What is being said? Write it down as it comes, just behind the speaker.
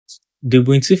The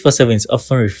Boeing 247 is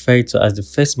often referred to as the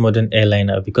first modern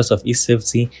airliner because of its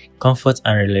safety, comfort,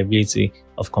 and reliability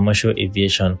of commercial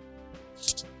aviation.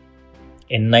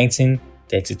 In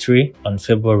 1933, on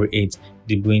February 8,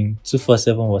 the Boeing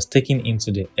 247 was taken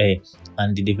into the air,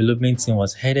 and the development team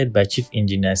was headed by Chief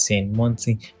Engineer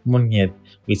Saint-Monty Munier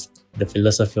with the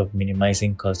philosophy of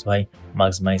minimizing cost while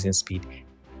maximizing speed.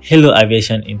 Hello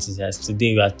aviation enthusiasts,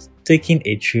 today we are taking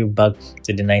a trip back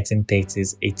to the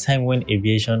 1930s, a time when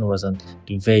aviation was on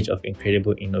the verge of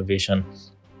incredible innovation.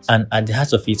 And at the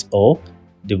heart of it all,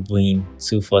 the Boeing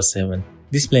 247.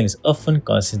 This plane is often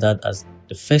considered as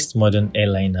the first modern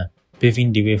airliner,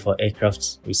 paving the way for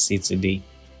aircraft we see today.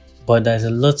 But there's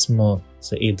a lot more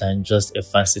to it than just a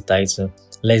fancy title.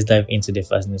 Let's dive into the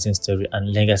fascinating story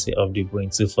and legacy of the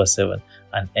Boeing 247,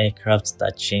 an aircraft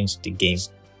that changed the game.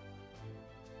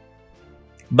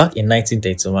 Back in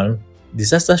 1931,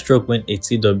 disaster struck when a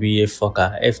TWA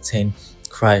Fokker F-10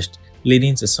 crashed,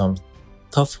 leading to some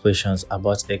tough questions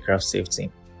about aircraft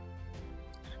safety.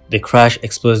 The crash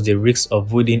exposed the risks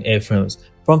of wooden airframes,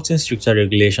 prompting stricter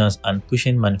regulations and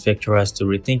pushing manufacturers to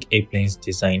rethink airplanes'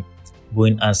 design.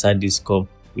 Boeing answered this call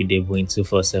with the Boeing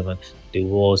 247, the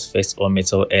world's first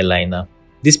all-metal airliner.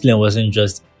 This plane wasn't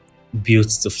just built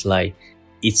to fly,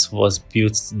 it was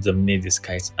built to dominate the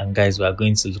skies, and guys, we are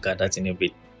going to look at that in a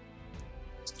bit.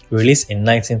 Released in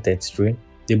 1933,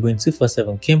 the Boeing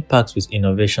 247 came packed with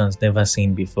innovations never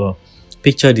seen before.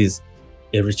 Picture this: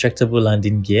 a retractable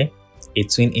landing gear, a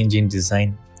twin-engine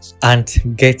design,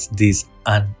 and get this,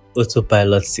 an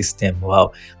autopilot system.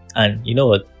 Wow! And you know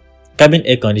what? Cabin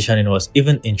air conditioning was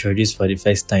even introduced for the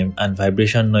first time, and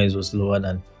vibration noise was lower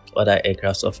than other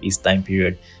aircraft of its time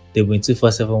period. The Boeing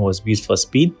 247 was built for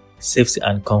speed, safety,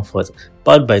 and comfort,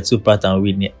 powered by two Pratt &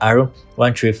 Whitney Arrow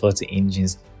 1340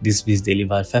 engines. These beasts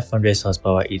delivered 500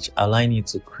 horsepower each, allowing it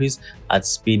to cruise at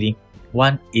speedy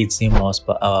 180 miles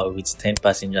per hour with 10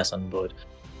 passengers on board.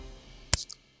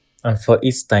 And for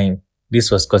its time,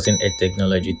 this was cutting-edge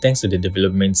technology thanks to the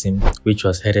development team, which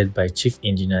was headed by Chief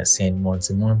Engineer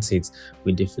Saint-Monty Munier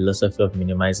with the philosophy of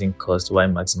minimizing cost while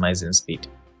maximizing speed.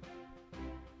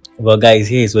 Well guys,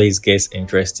 here is where it gets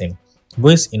interesting.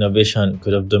 Boeing's innovation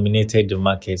could have dominated the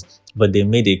market, but they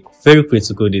made a very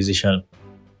critical decision.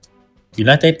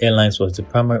 United Airlines was the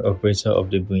primary operator of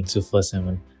the Boeing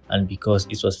 247, and because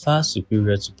it was far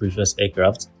superior to previous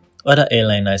aircraft, other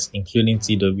airliners, including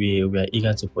TWA, were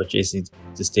eager to purchase it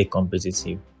to stay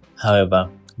competitive. However,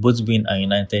 both Boeing and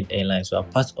United Airlines were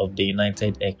part of the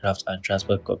United Aircraft and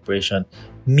Transport Corporation,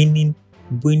 meaning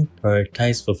Boeing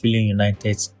prioritized fulfilling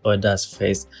United's orders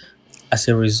first. As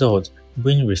a result,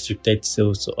 Boeing restricted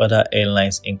sales to other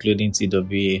airlines, including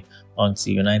TWA,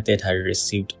 until United had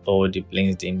received all the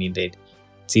planes they needed.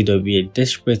 TWA,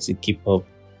 desperate to keep up,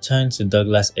 turned to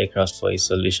Douglas Aircraft for a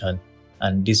solution,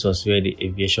 and this was where the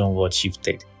aviation world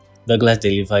shifted. Douglas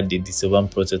delivered the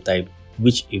DC-1 prototype,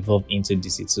 which evolved into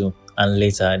DC-2 and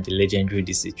later the legendary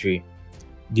DC-3.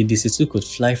 The DC-2 could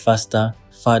fly faster,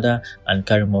 farther, and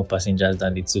carry more passengers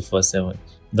than the 247.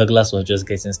 Douglas was just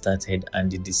getting started,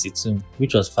 and the DC-2,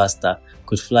 which was faster,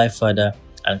 could fly further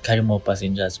and carry more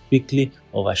passengers, quickly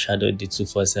overshadowed the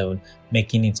 247,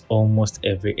 making it almost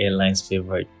every airline's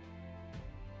favorite.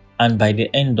 And by the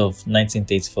end of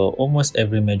 1934, almost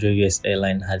every major US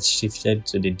airline had shifted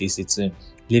to the DC-2,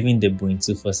 leaving the Boeing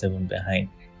 247 behind.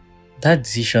 That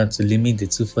decision to limit the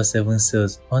 247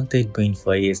 sales haunted Boeing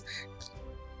for years.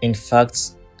 In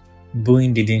fact,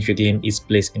 Boeing didn't reclaim its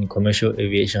place in commercial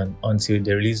aviation until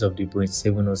the release of the Boeing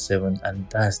 707, and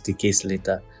that's decades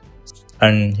later.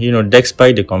 And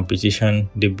despite the competition,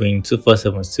 the Boeing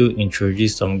 247 still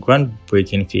introduced some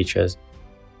groundbreaking features.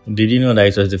 Did you know that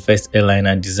it was the first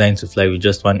airliner designed to fly with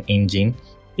just one engine?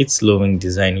 Its low-wing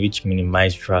design, which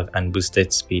minimized drag and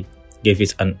boosted speed, gave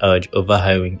it an edge over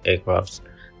high-wing aircraft.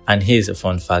 And here's a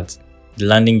fun fact: the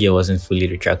landing gear wasn't fully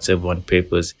retractable on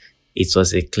purpose. It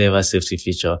was a clever safety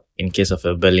feature in case of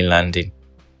a belly landing.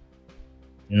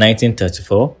 In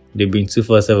 1934, the Boeing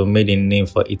 247 made a name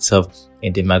for itself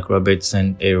in the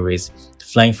MacRobertson Air Race,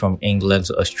 flying from England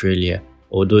to Australia.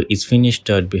 Although it finished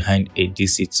third behind a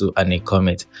DC-2 and a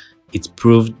Comet, it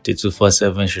proved the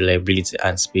 247's reliability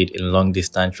and speed in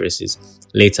long-distance races.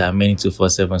 Later, many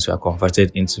 247s were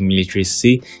converted into military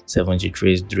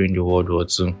C-73s during the World War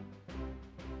II.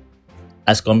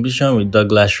 As competition with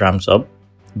Douglas ramped up,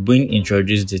 Boeing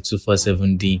introduced the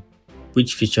 247D,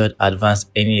 which featured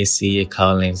advanced NACA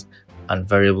cowlings and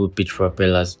variable pitch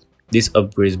propellers. These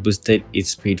upgrades boosted its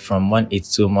speed from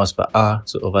 182 miles per hour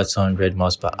to over 200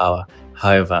 miles per hour.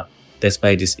 However,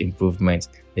 despite this improvement,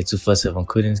 the 247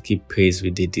 couldn't keep pace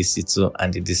with the DC-2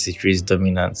 and the DC-3's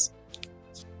dominance.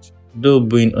 Though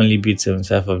Boeing only built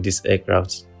 75 of these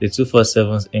aircraft, the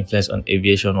 247's influence on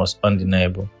aviation was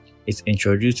undeniable. It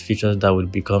introduced features that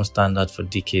would become standard for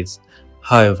decades.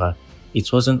 However,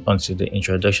 it wasn't until the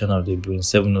introduction of the Boeing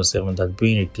 707 that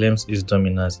Boeing reclaims its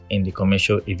dominance in the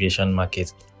commercial aviation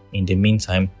market. In the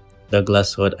meantime,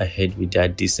 Douglas soared ahead with their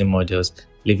DC models,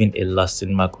 leaving a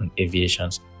lasting mark on aviation.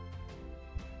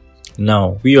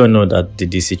 Now, we all know that the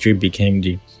DC-3 became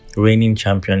the reigning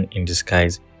champion in the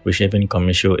skies, reshaping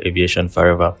commercial aviation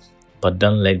forever. But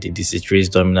don't let the DC-3's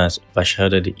dominance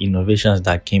overshadow the innovations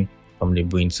that came from the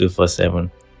Boeing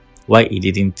 247. Why it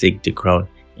didn't take the crown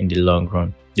in the long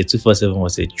run. The 247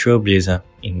 was a trailblazer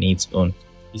in its own.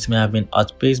 It may have been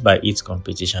outpaced by its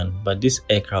competition, but this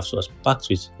aircraft was packed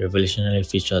with revolutionary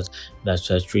features that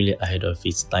were truly ahead of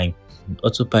its time. An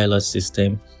autopilot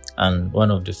system, and one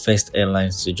of the first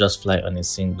airlines to just fly on a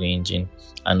single engine.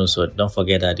 And also, don't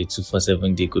forget that the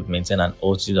 247D could maintain an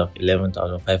altitude of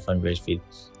 11,500 feet,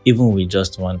 even with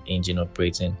just one engine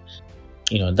operating.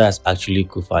 That's actually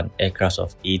cool for an aircraft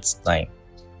of its time.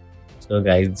 So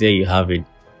guys, there you have it.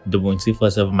 The Boeing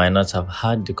 247 might not have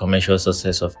had the commercial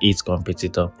success of its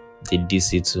competitor, the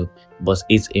DC-2, but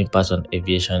its impact on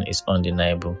aviation is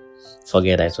undeniable.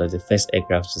 Forget that it was the first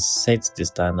aircraft to set the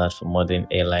standard for modern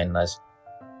airliners.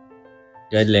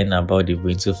 If you learn about the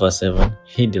Boeing 247,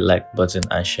 hit the like button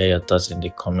and share your thoughts in the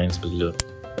comments below.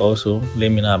 Also, let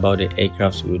me know about the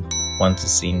aircraft you would want to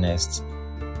see next.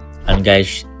 And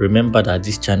guys, remember that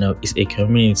this channel is a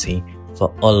community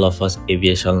for all of us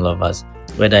aviation lovers.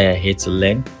 Whether you're here to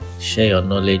learn, share your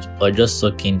knowledge, or just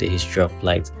soak in the history of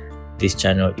flight, this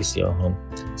channel is your home.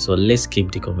 So let's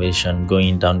keep the conversation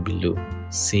going down below.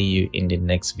 See you in the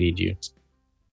next video.